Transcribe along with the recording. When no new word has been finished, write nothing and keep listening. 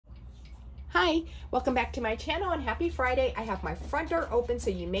Hi, welcome back to my channel and happy Friday. I have my front door open so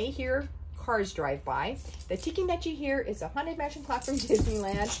you may hear cars drive by. The ticking that you hear is a Haunted Mansion clock from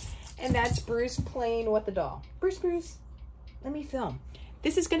Disneyland, and that's Bruce playing with the doll. Bruce, let me film.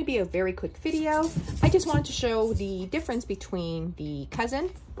 This is going to be a very quick video. I just wanted to show the difference between the cousin,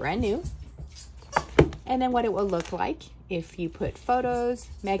 brand new, and then what it will look like if you put photos,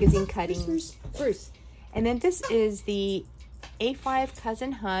 magazine cuttings. Bruce. And then this is the A5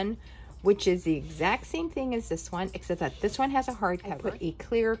 Cousin Hun, which is the exact same thing as this one, except that this one has a hardcover. I put a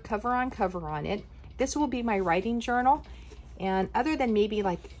clear cover on it. This will be my writing journal. And other than maybe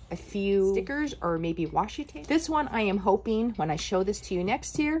like a few stickers or maybe washi tape, this one I am hoping when I show this to you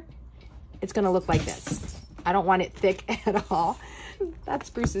next year, it's gonna look like this. I don't want it thick at all. That's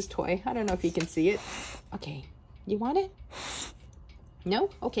Bruce's toy. I don't know if you can see it. Okay, you want it?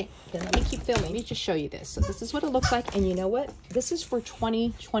 No? Okay, then let me keep filming. Let me just show you this. So this is what it looks like, and you know what? This is for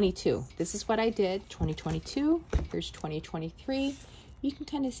 2022. This is what I did, 2022. Here's 2023. You can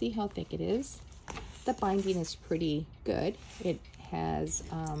kind of see how thick it is. The binding is pretty good. It has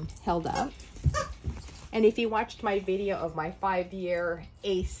held up. And if you watched my video of my 5-year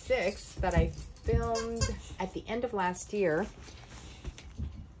A6 that I filmed at the end of last year,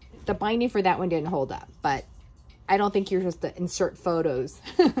 the binding for that one didn't hold up, but I don't think you're supposed to insert photos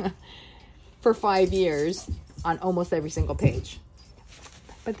for 5 years on almost every single page.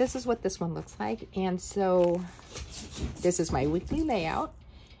 But this is what this one looks like. And so this is my weekly layout.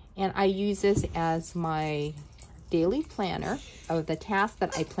 And I use this as my daily planner of the tasks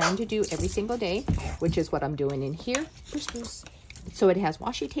that I plan to do every single day, which is what I'm doing in here. So it has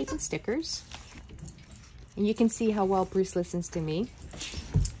washi tape and stickers. And you can see how well Bruce listens to me.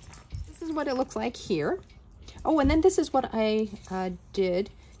 This is what it looks like here. Oh, and then this is what I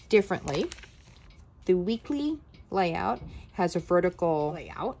did differently. The weekly layout has a vertical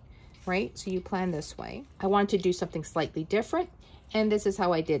layout, right? So you plan this way. I wanted to do something slightly different, and this is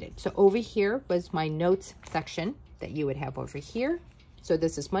how I did it. So over here was my notes section that you would have over here. So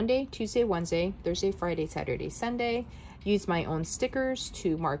this is Monday, Tuesday, Wednesday, Thursday, Friday, Saturday, Sunday. Use my own stickers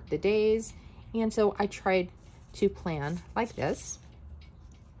to mark the days. And so I tried to plan like this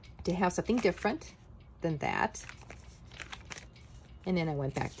to have something different than that. And then I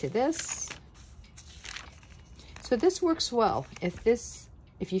went back to this. So this works well.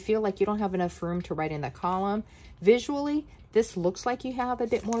 If you feel like you don't have enough room to write in the column, visually, this looks like you have a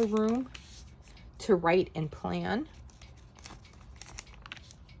bit more room to write and plan,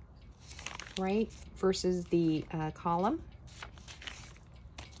 right? Versus the column.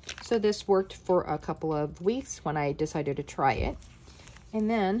 So this worked for a couple of weeks when I decided to try it. And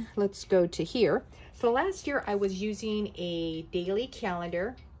then let's go to here. So last year I was using a daily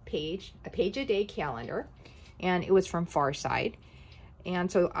calendar page, a page-a-day calendar, and it was from Farside. And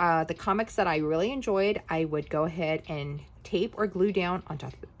so the comics that I really enjoyed, I would go ahead and tape or glue down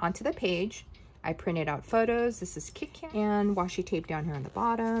onto the page. I printed out photos. This is Kit Kat, and washi tape down here on the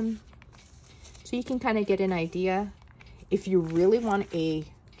bottom. So you can kind of get an idea. If you really want a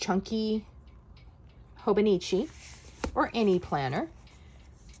chunky Hobonichi or any planner,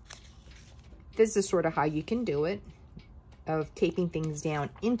 this is sort of how you can do it, of taping things down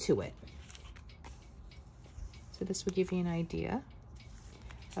into it. So this will give you an idea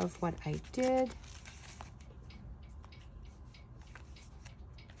of what I did.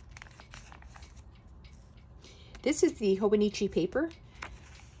 This is the Hobonichi paper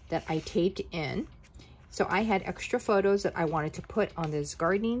that I taped in. So I had extra photos that I wanted to put on this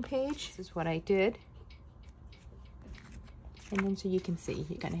gardening page. This is what I did. And then so you can see,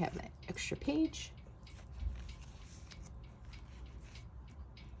 you're gonna have that extra page.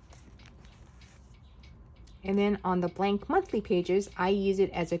 And then on the blank monthly pages, I use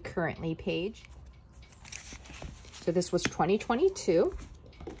it as a currently page. So this was 2022.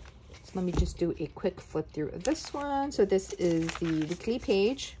 So let me just do a quick flip through of this one. So this is the weekly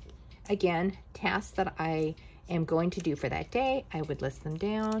page. Again, tasks that I am going to do for that day. I would list them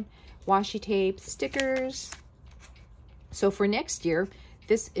down. Washi tape, stickers. So for next year,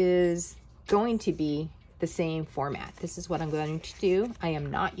 this is going to be the same format. This is what I'm going to do. I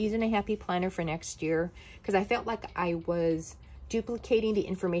am not using a happy planner for next year because I felt like I was duplicating the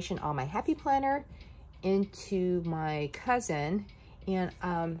information on my happy planner into my cousin, and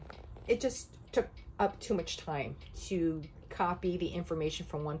it just took up too much time to copy the information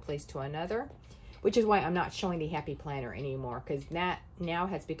from one place to another, which is why I'm not showing the happy planner anymore, because that now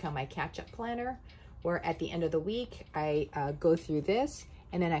has become my catch-up planner, where at the end of the week, I go through this,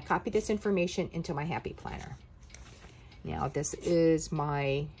 and then I copy this information into my happy planner. Now this is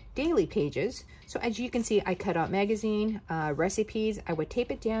my daily pages. So as you can see, I cut out magazine, recipes. I would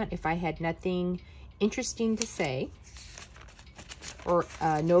tape it down if I had nothing interesting to say, or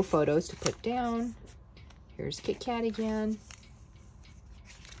no photos to put down. Here's Kit Kat again.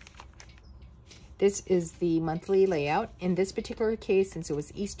 This is the monthly layout. In this particular case, since it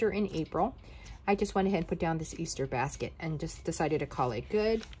was Easter in April, I just went ahead and put down this Easter basket and just decided to call it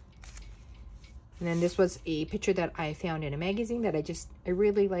good. And then this was a picture that I found in a magazine that I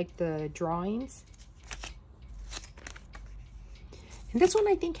really like the drawings. And this one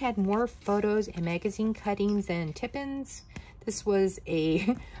I think had more photos and magazine cuttings than tip-ins. This was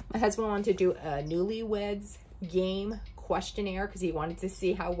my husband wanted to do a newlyweds game questionnaire because he wanted to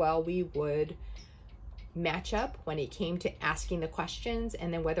see how well we would match up when it came to asking the questions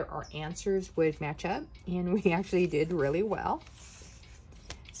and then whether our answers would match up. And we actually did really well.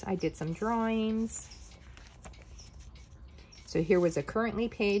 So I did some drawings. So here was a currently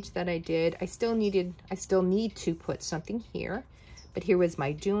page that I did. I still need to put something here, but here was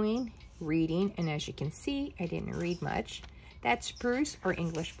my doing, reading, and as you can see, I didn't read much. That's Bruce, our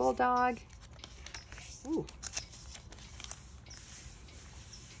English Bulldog. Ooh.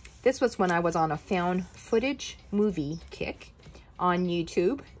 This was when I was on a found footage movie kick on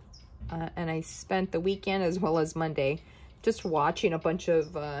YouTube, and I spent the weekend as well as Monday just watching a bunch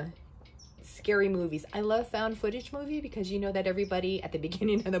of scary movies. I love found footage movie because you know that everybody at the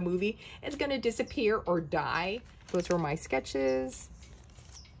beginning of the movie is going to disappear or die. Those were my sketches.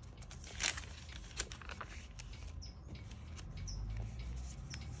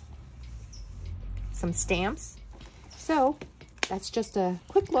 Some stamps. So that's just a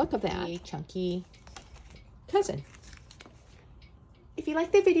quick look of that chunky cousin. If you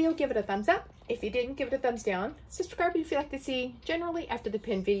liked the video, give it a thumbs up. If you didn't, give it a thumbs down. Subscribe if you'd like to see generally after the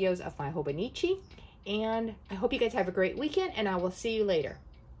pin videos of my Hobonichi. And I hope you guys have a great weekend, and I will see you later.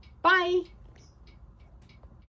 Bye!